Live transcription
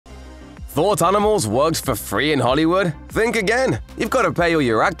Thought animals worked for free in Hollywood? Think again. You've got to pay all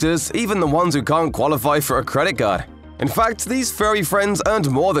your actors, even the ones who can't qualify for a credit card. In fact, these furry friends earned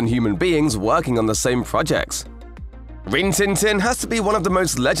more than human beings working on the same projects. Rin Tin Tin has to be one of the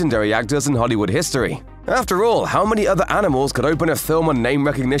most legendary actors in Hollywood history. After all, how many other animals could open a film on name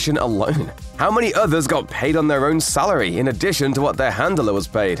recognition alone? How many others got paid on their own salary in addition to what their handler was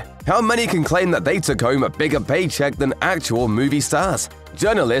paid? How many can claim that they took home a bigger paycheck than actual movie stars?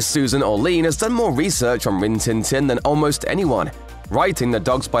 Journalist Susan Orlean has done more research on Rin Tin Tin than almost anyone, writing the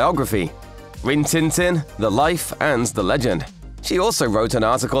dog's biography, Rin Tin Tin, The Life and the Legend. She also wrote an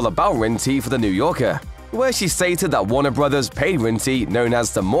article about Rin T for The New Yorker, where she stated that Warner Brothers paid Rin T, known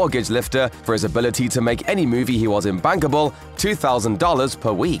as the mortgage lifter, for his ability to make any movie he was in bankable, $2,000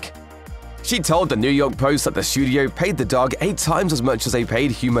 per week. She told the New York Post that the studio paid the dog 8 times as much as they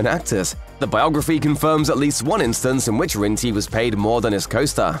paid human actors. The biography confirms at least one instance in which Rin T was paid more than his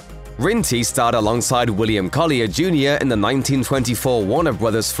co-star. Rin T starred alongside William Collier Jr. in the 1924 Warner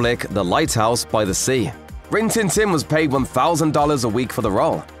Brothers flick The Lighthouse by the Sea. Rin Tin Tin was paid $1,000 a week for the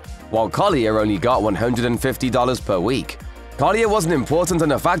role, while Collier only got $150 per week. Collier wasn't important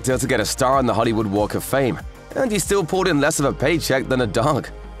enough actor to get a star on the Hollywood Walk of Fame, and he still pulled in less of a paycheck than a dog.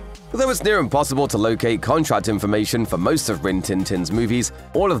 Though it's near impossible to locate contract information for most of Rin Tin Tin's movies,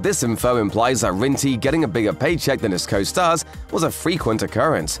 all of this info implies that Rin T getting a bigger paycheck than his co-stars was a frequent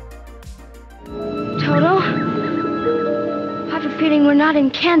occurrence. Toto, I have a feeling we're not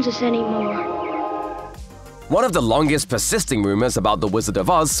in Kansas anymore. One of the longest persisting rumors about The Wizard of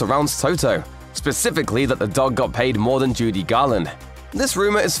Oz surrounds Toto, specifically that the dog got paid more than Judy Garland. This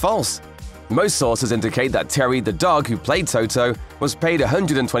rumor is false. Most sources indicate that Terry, the dog who played Toto, was paid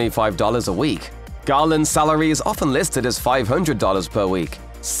 $125 a week. Garland's salary is often listed as $500 per week,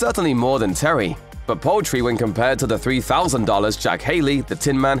 certainly more than Terry, but paltry when compared to the $3,000 Jack Haley, the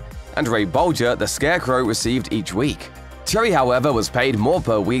Tin Man, and Ray Bolger, the Scarecrow, received each week. Terry, however, was paid more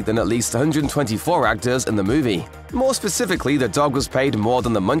per week than at least 124 actors in the movie. More specifically, the dog was paid more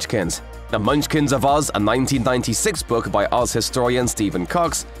than the Munchkins. The Munchkins of Oz, a 1996 book by Oz historian Stephen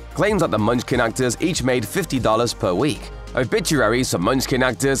Cox, claims that the Munchkin actors each made $50 per week. Obituaries for Munchkin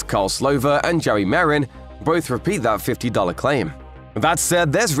actors Carl Slover and Jerry Merrin both repeat that $50 claim. That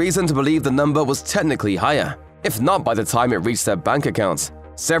said, there's reason to believe the number was technically higher, if not by the time it reached their bank accounts.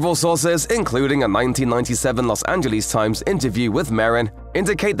 Several sources, including a 1997 Los Angeles Times interview with Merrin,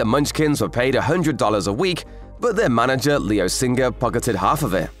 indicate the Munchkins were paid $100 a week, but their manager, Leo Singer, pocketed half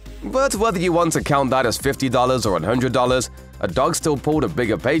of it. But whether you want to count that as $50 or $100, a dog still pulled a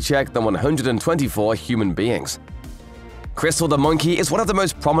bigger paycheck than 124 human beings. Crystal the monkey is one of the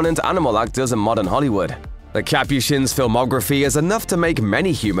most prominent animal actors in modern Hollywood. The Capuchin's filmography is enough to make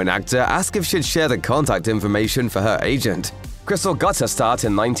many human actor ask if she'd share the contact information for her agent. Crystal got her start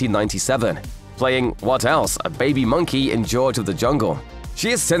in 1997, playing What Else?, a baby monkey in George of the Jungle. She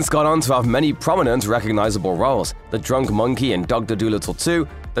has since gone on to have many prominent, recognizable roles: the drunk monkey in Dr. Dolittle 2,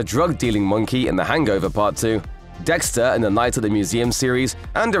 the drug-dealing monkey in The Hangover Part 2, Dexter in the Night at the Museum series,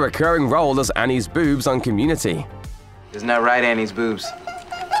 and a recurring role as Annie's boobs on Community. Isn't that right, Annie's boobs?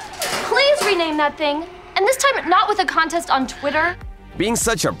 Please rename that thing, and this time not with a contest on Twitter. Being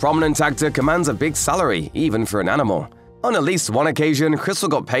such a prominent actor commands a big salary, even for an animal. On at least one occasion, Crystal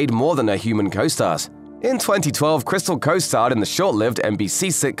got paid more than her human co-stars. In 2012, Crystal co-starred in the short-lived NBC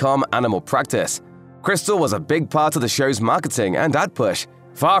sitcom Animal Practice. Crystal was a big part of the show's marketing and ad push,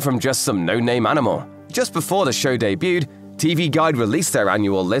 far from just some no-name animal. Just before the show debuted, TV Guide released their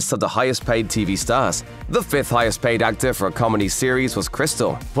annual list of the highest-paid TV stars. The 5th highest-paid actor for a comedy series was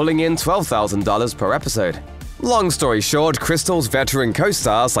Crystal, pulling in $12,000 per episode. Long story short, Crystal's veteran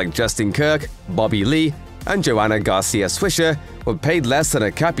co-stars like Justin Kirk, Bobby Lee, and Joanna Garcia Swisher were paid less than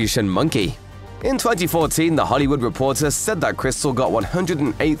a Capuchin monkey. In 2014, The Hollywood Reporter said that Crystal got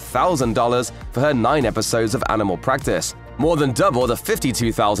 $108,000 for her 9 episodes of Animal Practice, more than double the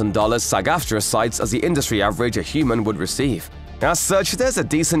 $52,000 SAG-AFTRA cites as the industry average a human would receive. As such, there's a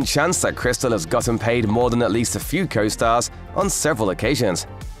decent chance that Crystal has gotten paid more than at least a few co-stars on several occasions.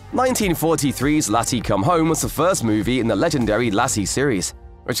 1943's Lassie Come Home was the first movie in the legendary Lassie series,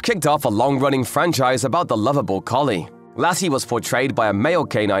 which kicked off a long-running franchise about the lovable collie. Lassie was portrayed by a male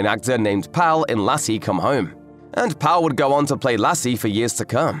canine actor named Pal in Lassie Come Home, and Pal would go on to play Lassie for years to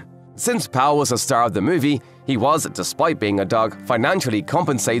come. Since Pal was the star of the movie, he was, despite being a dog, financially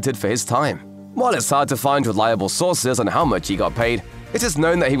compensated for his time. While it's hard to find reliable sources on how much he got paid, it is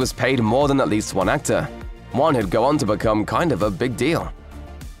known that he was paid more than at least one actor, one who'd go on to become kind of a big deal.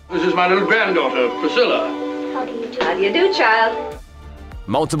 This is my little granddaughter, Priscilla. How do you do, child?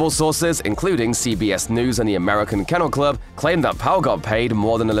 Multiple sources, including CBS News and the American Kennel Club, claim that Pal got paid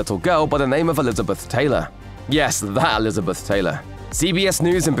more than a little girl by the name of Elizabeth Taylor. Yes, that Elizabeth Taylor. CBS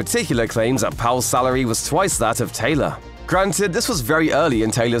News in particular claims that Pal's salary was twice that of Taylor. Granted, this was very early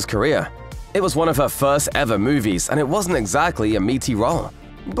in Taylor's career. It was one of her first ever movies, and it wasn't exactly a meaty role.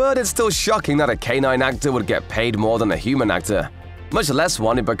 But it's still shocking that a canine actor would get paid more than a human actor, much less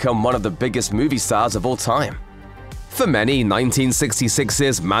one who'd become one of the biggest movie stars of all time. For many,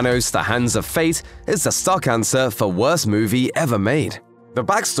 1966's Manos: The Hands of Fate is the stock answer for worst movie ever made. The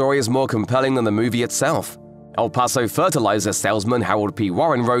backstory is more compelling than the movie itself. El Paso fertilizer salesman Harold P.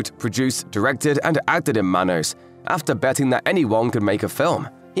 Warren wrote, produced, directed, and acted in Manos. After betting that anyone could make a film,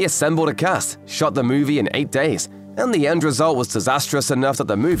 he assembled a cast, shot the movie in 8 days, and the end result was disastrous enough that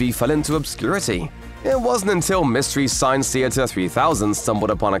the movie fell into obscurity. It wasn't until Mystery Science Theater 3000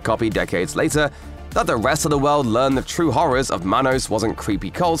 stumbled upon a copy decades later that the rest of the world learned the true horrors of Manos wasn't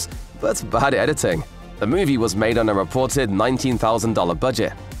creepy cults, but bad editing. The movie was made on a reported $19,000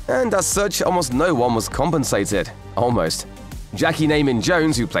 budget, and as such, almost no one was compensated. Almost. Jackie Naaman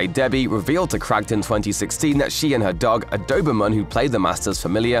Jones, who played Debbie, revealed to Cracked in 2016 that she and her dog, a Doberman who played the Master's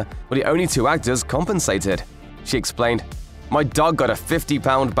familiar, were the only two actors compensated. She explained, "My dog got a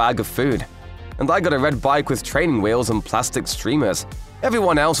 50-pound bag of food, and I got a red bike with training wheels and plastic streamers.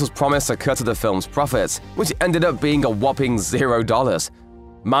 Everyone else was promised a cut of the film's profits, which ended up being a whopping $0.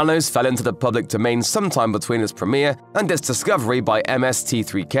 Manos fell into the public domain sometime between its premiere and its discovery by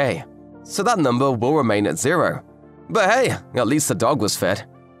MST3K, so that number will remain at 0. But hey, at least the dog was fed."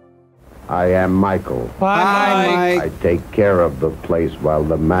 I am Michael. Hi, Mike. I take care of the place while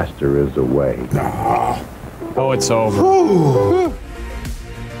the master is away. Oh, it's over.